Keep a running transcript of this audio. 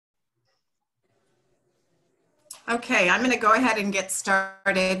Okay, I'm going to go ahead and get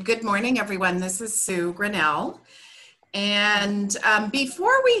started. Good morning, everyone. This is Sue Grinnell. And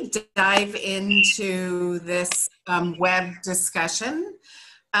before we dive into this web discussion,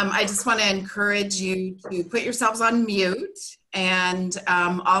 I just want to encourage you to put yourselves on mute and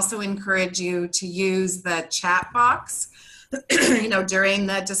also encourage you to use the chat box during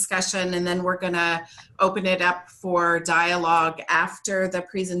the discussion, and then we're going to open it up for dialogue after the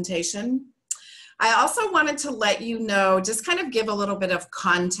presentation. I also wanted to let you know, just kind of give a little bit of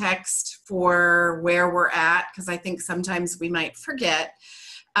context for where we're at, because I think sometimes we might forget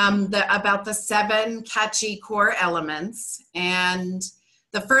about the 7 catchy core elements, and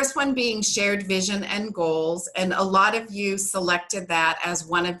the first one being shared vision and goals. And a lot of you selected that as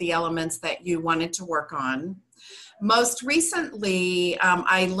one of the elements that you wanted to work on. Most recently,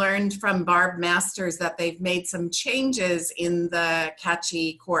 I learned from Barb Masters that they've made some changes in the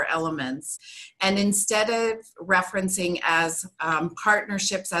catchy core elements. And instead of referencing as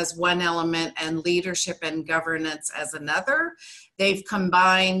partnerships as one element and leadership and governance as another, they've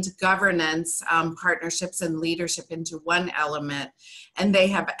combined governance, partnerships, and leadership into one element. And they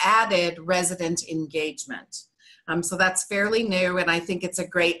have added resident engagement. So that's fairly new, and I think it's a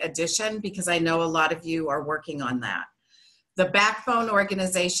great addition because I know a lot of you are working on that. The backbone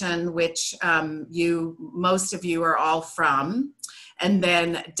organization, which most of you are all from, and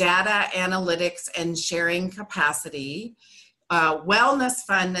then data analytics and sharing capacity, wellness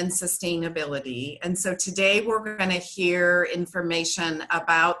fund, and sustainability. And so today we're going to hear information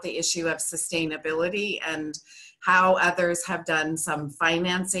about the issue of sustainability and how others have done some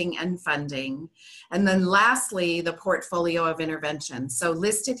financing and funding. And then lastly, the portfolio of interventions. So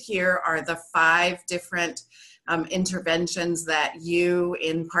listed here are the 5 different interventions that you,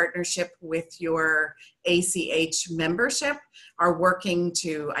 in partnership with your ACH membership, are working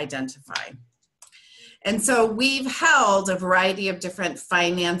to identify. And so we've held a variety of different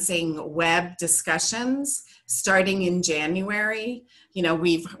financing web discussions starting in January. You know,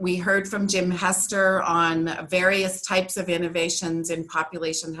 we heard from Jim Hester on various types of innovations in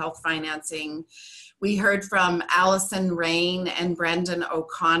population health financing. We heard from Allison Rain and Brendan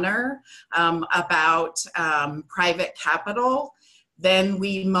O'Connor about private capital. Then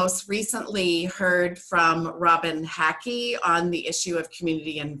we most recently heard from Robin Hackey on the issue of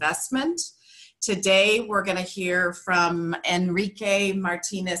community investment. Today, we're going to hear from Enrique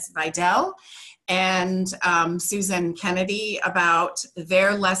Martinez-Vidal and Susan Kennedy about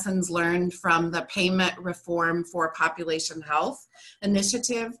their lessons learned from the Payment Reform for Population Health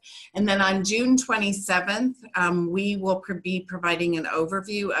initiative. And then on June 27th, we will be providing an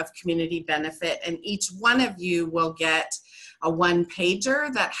overview of community benefit, and each one of you will get a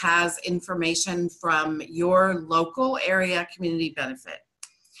 1-pager that has information from your local area community benefit.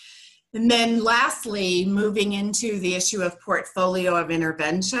 And then lastly, moving into the issue of portfolio of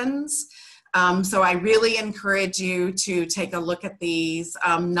interventions. So I really encourage you to take a look at these.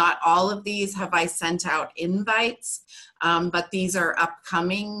 Not all of these have I sent out invites, but these are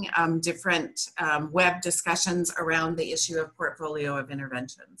upcoming different web discussions around the issue of portfolio of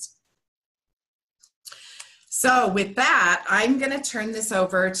interventions. So with that, I'm going to turn this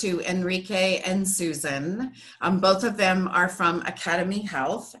over to Enrique and Susan. Both of them are from Academy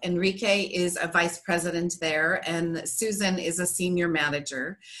Health. Enrique is a vice president there, and Susan is a senior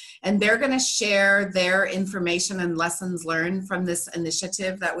manager. And they're going to share their information and lessons learned from this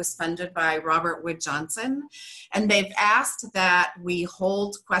initiative that was funded by Robert Wood Johnson. And they've asked that we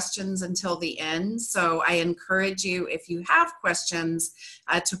hold questions until the end. So I encourage you, if you have questions,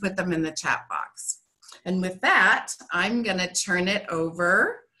 to put them in the chat box. And with that, I'm going to turn it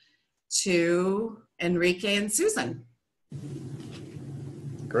over to Enrique and Susan.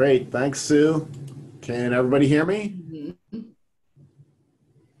 Great. Thanks, Sue. Can everybody hear me? Mm-hmm.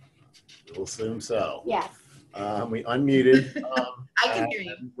 We'll assume so. Yes. We unmuted. I can hear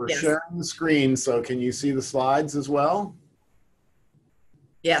you. We're Yes. sharing the screen, so can you see the slides as well?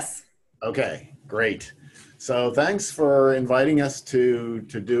 Yes. Okay, great. So thanks for inviting us to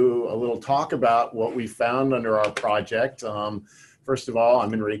do a little talk about what we found under our project. First of all,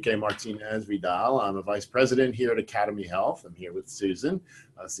 I'm Enrique Martinez-Vidal. I'm a vice president here at Academy Health. I'm here with Susan,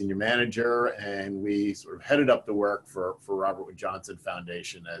 a senior manager, and we sort of headed up the work for Robert Wood Johnson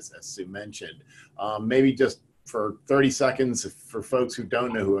Foundation, as Sue mentioned. Maybe just for 30 seconds, for folks who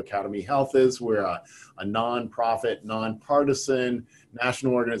don't know who Academy Health is, we're a nonprofit, nonpartisan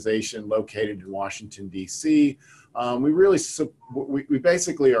national organization located in Washington, D.C. We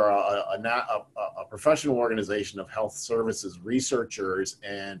basically are a professional organization of health services researchers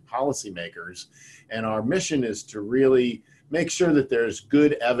and policymakers, and our mission is to really make sure that there's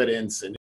good evidence and